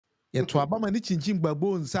Ye to abama ni chinchin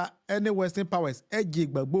gbagbo nsa any Western powers egi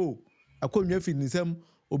gbagbo akonwa fi nisam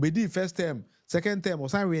obedi first term, second term, or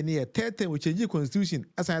somewhere near third term we change constitution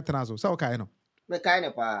as I transfer. So okay no. Me kind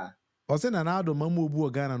of pa. O se na na do mamu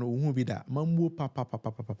obu Ghana no hu bi da. Mamu pa.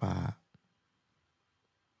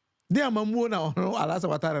 Dia mamu na ono Alassane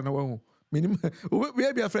Ouattara na wahu. Minim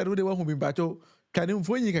we be afraid we dey wahu bi bacho kan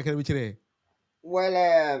mfo yin kakra bi kire.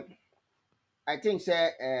 Well, I think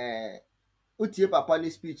say utie papa ni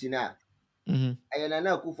speech na.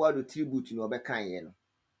 Nana Akufo-Addo tribute no be kan ye no.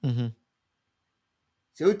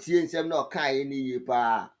 Se utie nsem na o kan ye ni ye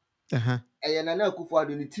pa. Nana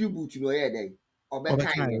Akufo-Addo ni tribute no ye dey. Obe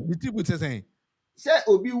kan ye. Ni tribute say. Se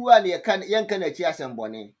obi wu a na ye kan achi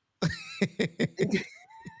asembone.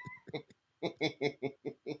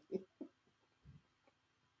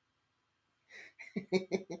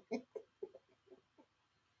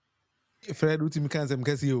 Fred ultimi kansem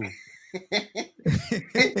kasi o.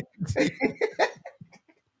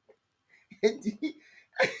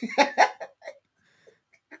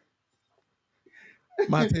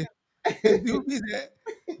 Mate. You be there.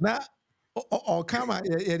 Na o kama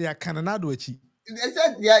ye dia kananado achi.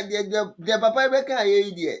 The papa be kan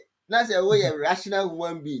ye die. Na say we a rational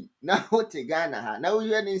human being. Na o te Ghana ha. Na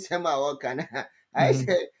we ni nsem a o kan ha. I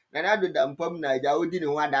say na na do dampam na ja odi ne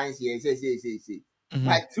ho dance ye say.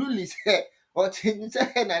 But truly say o te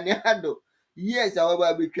say na ne ado. Yes, I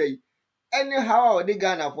will be betray. Anyhow o de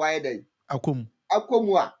Ghana for dey.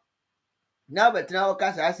 Akomu a. Na betra o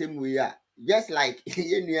kasa asem we a. Just like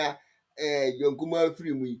yenua Yonkuma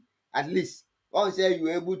free mu. At least one say you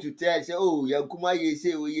able to tell say oh Yonkuma ye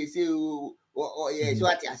say yes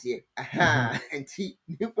what you say. Enti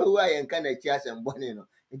nipa wa yen kan achi asembone no.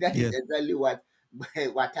 That is exactly what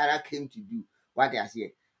Ouattara came to do. What you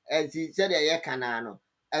say. And she said ye kana no.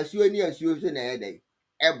 Asuo ni asuo so na ye dey.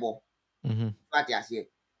 Ebo. What you say.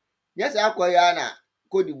 Yes akoya na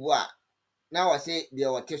Cote d'Ivoire. Now I say the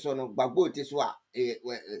oteso no gbagbo oteso a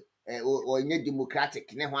onye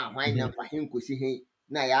democratic ne hwan na fa hin kosi hin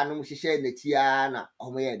na ya no hihye na tia na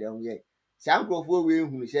omoye dem ye sankrofo we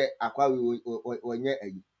hunu se akwa we onye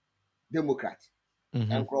ayi democrat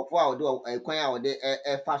sankrofo a ode kwan a ode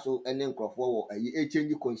fa so ene nkrofo wo ayi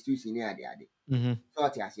change constitution ni ade so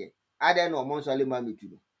ti ase ade no mo nso le ma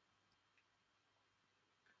metu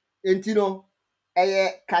enti no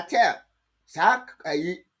eye cartel sak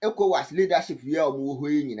ayi ECOWAS leadership ye omo ho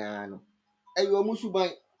yi nyina no ayo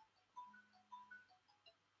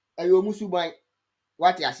musuban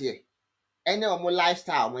what you say any omo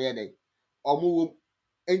lifestyle omo ye dey omo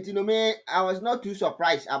enti no me I was not too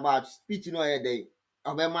surprised about speech no ye dey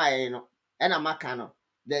obema ye no na maka no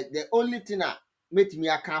the only thing that make me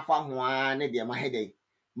aka fa ho a ne de ma he dey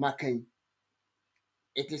makan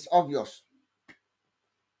it is obvious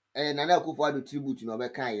Nana Akufo-Addo tribute no be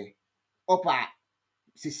kan ye opa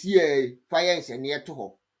sisi fire nse ne to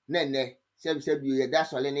ho ne sebi ye da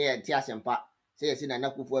sole ne ye ti asempa say yes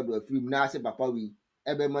Nana Akufo-Addo afrim na say papa we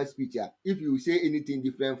ebema speech if you say anything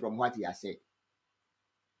different from what he has said.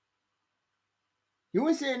 He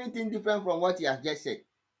won't say anything different from what he has just said.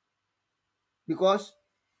 Because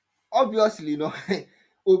obviously no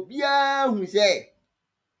obia who say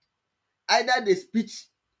either the speech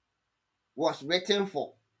was written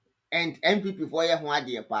for and MPP for ye ho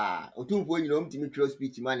ade pa otumfo nyina omtimi tro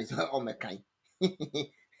speech man is o mekan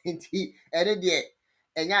nti ere de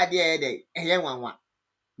enya ade e de eye nwanwa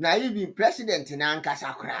na even president na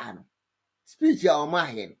ankasa kra no speech ya o ma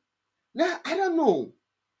he na I don't know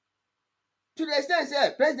to the extent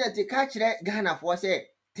say president ka kire Ghana for say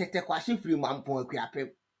tete kwahye free mampon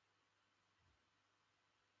akuapem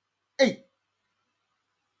hey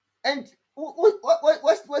and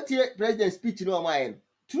what president speech no ma he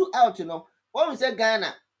throughout you know when we say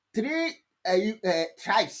Ghana 3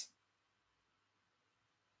 tribes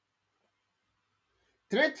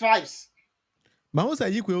 3 tribes ma who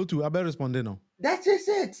say equal to abe responding no that is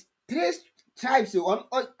it 3 tribes on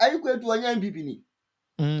are equal to onye MPP ni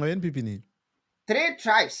NPP ni 3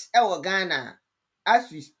 tribes e Ghana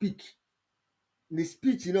as we speak the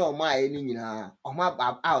speech no ma any nyina o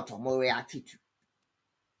ma out o react to.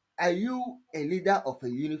 Are you a leader of a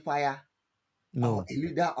unifier or a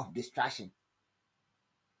leader of distraction?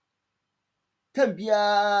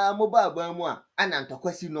 Tambia mobile bamu a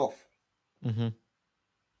anantokwasi north.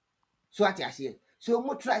 So what I say. So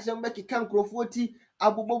mo try some make kan crofoti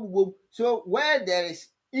abubobubo. So where there is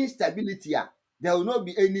instability, there will not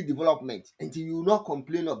be any development until you not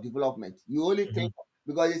complain of development. You only think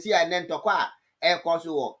because you see I nantokwa e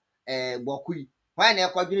koso bokui. Why na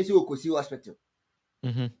ekwadwene se okosi hospital?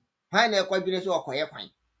 Why na ekwadwene se okoye kwan?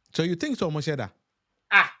 So you think so much that?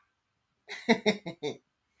 Ah.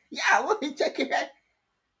 Yeah, what you check it?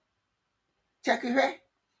 Check it.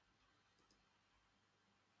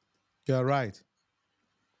 You're right.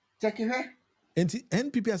 Check it. And the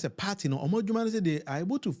NPP as a party, no, say they are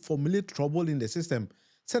able to formulate trouble in the system.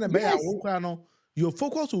 Yes. Your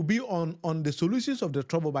focus will be on the solutions of the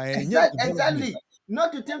trouble by Exactly.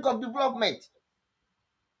 Not to think of development.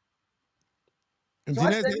 So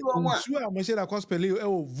I said you want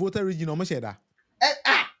voter region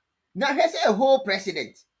now here's a whole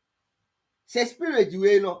president. Say spirit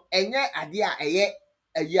you know, idea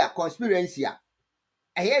a year conspiracy.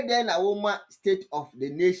 I hear then a woman state of the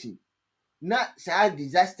nation. Not sad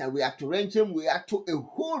disaster we are to range him, we are to a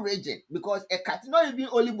whole region because a cat not even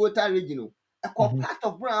only voter regional, a part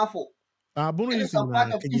of Brownful. Some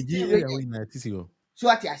part of Eastern region. So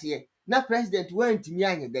what I say, now president went to me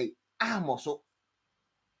any day. So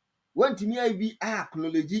went to me be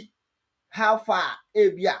acknowledge how far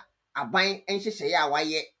Abia a buying and she say, why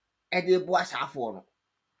ye at the boss half for.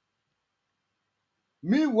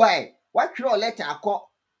 Meanwhile, what your letter I call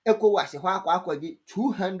Echo was a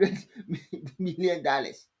 $200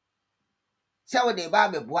 million. So they buy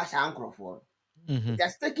the boss uncle for.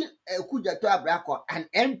 Just taking a kuja to a black an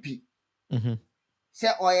MP. Say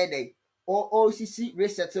oil day or OCC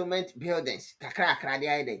resettlement buildings. Kakra the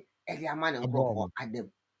idea. Every man and for at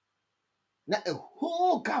them. Not a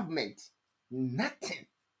whole government. Nothing.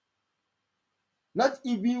 Not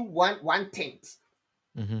even one tenth.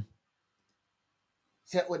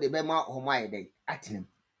 Say what the Bema or my day at him.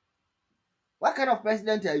 What kind of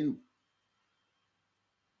president are you?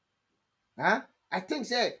 Huh? I think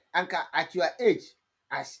say Anka at your age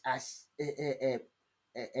as a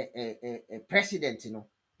president, you know.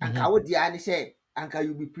 Anka what the say Anka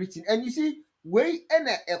you be preaching. And you see, way and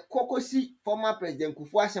a kokosi former president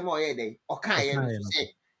Akufo-Addo or day or can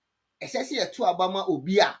say especially a two Obama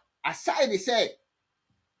Obia aside they say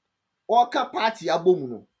Oka party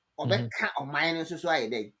abomuno or beka or mine so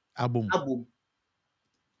day. Abum.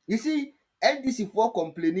 You see, NDC for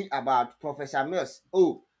complaining about Professor Mills.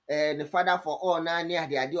 Oh, the father for all now near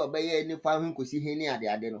the idea of any family could see any at the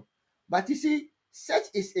adeno. But you see, such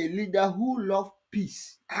is a leader who loves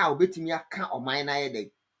peace. How bet me a count of mine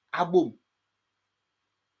day. Abum.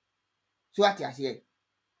 So what I say?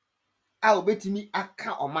 I'll bet me a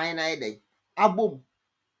count of mine day. Abum.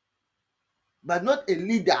 But not a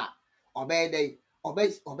leader. Obey day.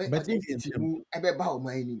 Obey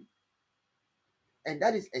mining. And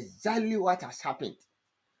that is exactly what has happened.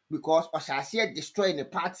 Because Oshasia destroying the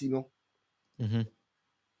party, you know.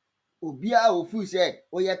 Obia ofu say,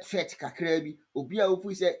 oh yeah, threat kakrabi. Obia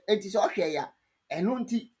ofu say, it is okay, yeah. And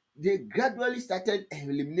until they gradually started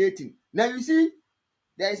eliminating. Now you see,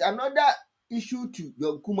 there is another issue to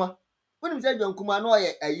John Kuma. When you say John Kuma, no,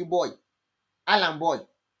 a boy, Alan boy.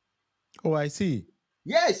 Oh, I see.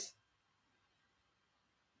 Yes.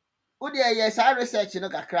 Oh, there, yes, I research, you know,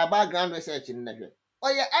 background research in that. Oh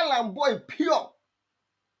yeah, Alan boy, pure.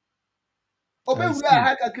 Obe wura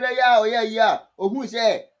ha kakra ya o ya ohun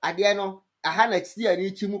se ade no aha na ti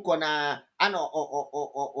ani chimu kona ana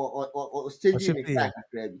o stage in the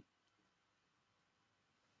kakra bi.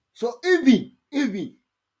 So even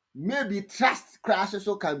maybe trust crash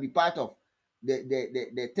also can be part of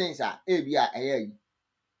the things are ABI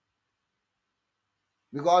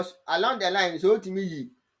because along the line so to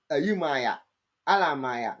me Maya Alan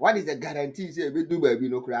Maya what is the guarantee say we do baby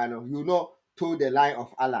no kra no you know to the line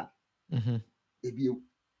of Alan. So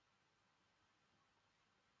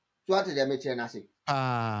what did they make say?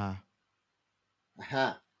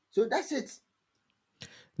 So that's it.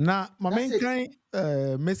 Now, my main kind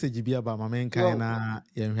message be about my main kind na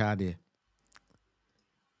yenhade.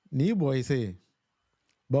 Ni boy say,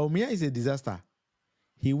 Baumia is a disaster.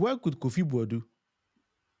 He worked with Kofi Boadu.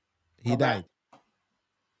 He died.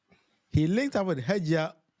 He linked up with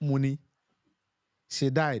Hajia Muni. She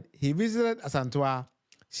died. He visited Asantua.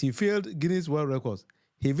 She failed Guinness World Records.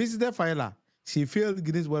 He visited Faila. She failed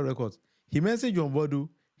Guinness World Records. He messaged John Boadu.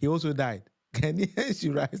 He also died. Can you hear she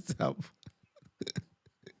rise up?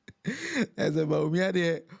 As about me,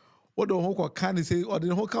 what the whole can say, or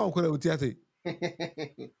the whole cow could have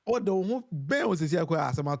what the whole bear was a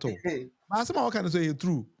asamato. Asama can say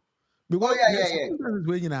true. Because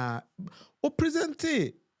when you know, what present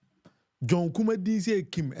John Kuma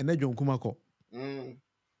DC Kim and then John Kumako.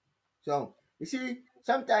 So you see,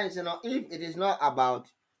 sometimes you know, if it is not about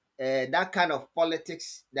that kind of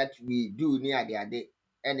politics that we do near the day,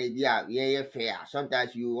 and yeah, fair.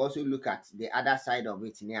 Sometimes you also look at the other side of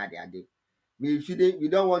it near the day. We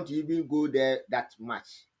don't want to even go there that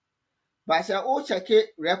much. But I all check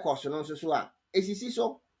it records and also so.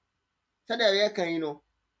 So there can you know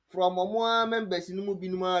from omo members no mu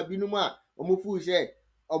binum a omo fu say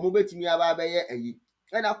omo betimi aba abaye ayi.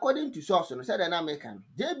 And according to source no said na American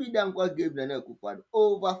JB Dankwa gave Nana Akufo-Addo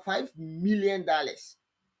over $5 million